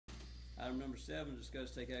Item number 7,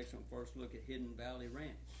 discuss take action on first look at Hidden Valley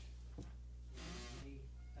Ranch.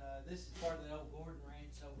 This is part of the old Gordon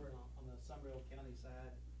Ranch over on the Somervell County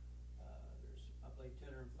side. There's, I believe,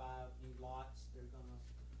 205 new lots they're gonna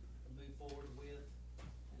move forward with,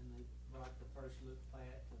 and they brought the first look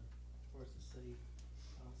plat for us to see.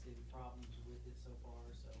 I don't see any problems with it so far,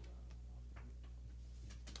 so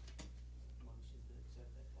motion to accept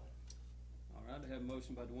that plat. All right, I have a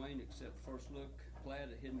motion by Dwayne to accept first look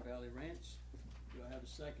plat at Hidden Valley Ranch. Do I have a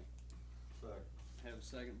second? Second. I have a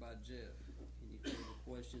second by Jeff. Any further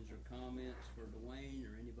questions or comments for Dwayne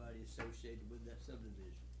or anybody associated with that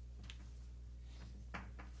subdivision?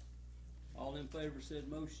 All in favor of said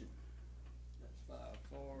motion? That's 5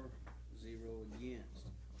 for, 0 against.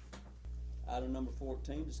 Item number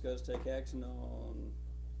 14, discuss take action on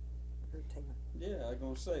 13. Yeah, I was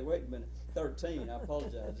going to say, wait a minute, 13, I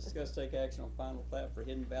apologize. Discuss take action on final plat for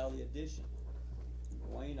Hidden Valley Addition.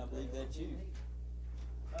 Wayne, I believe that's you.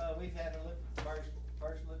 We've had a look at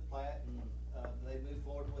first look plat, and they moved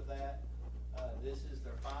forward with that. This is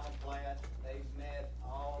their final plat. They've met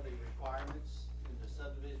all the requirements in the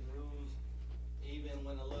subdivision rules, even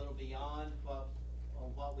went a little beyond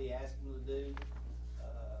on what we asked them to do.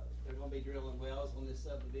 They're going to be drilling wells on this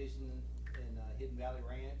subdivision in Hidden Valley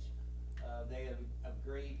Ranch. They have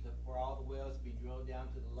agreed for all the wells to be drilled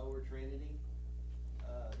down to the lower Trinity.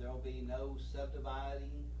 There will be no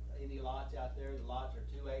subdividing any lots out there. The lots are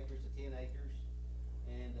 2 acres to 10 acres,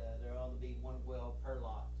 and there will only be 1 well per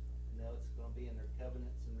lot. And now it's going to be in their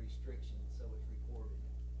covenants and restrictions, so it's recorded.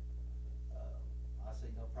 I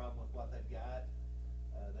see no problem with what they've got.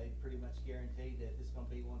 They pretty much guaranteed that it's going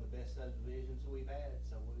to be one of the best subdivisions we've had,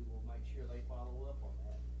 so we will make sure they follow up on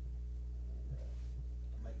that.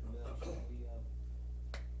 And make the motion we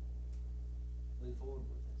move forward with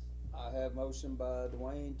this. I have motion by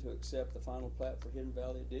Dwayne to accept the final plat for Hidden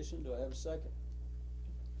Valley Addition. Do I have a second?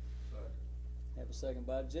 Second. Have a second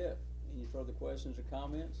by Jeff. Any further questions or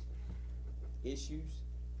comments? Issues?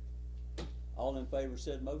 All in favor of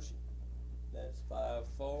said motion? That's 5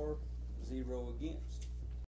 for, 0 against.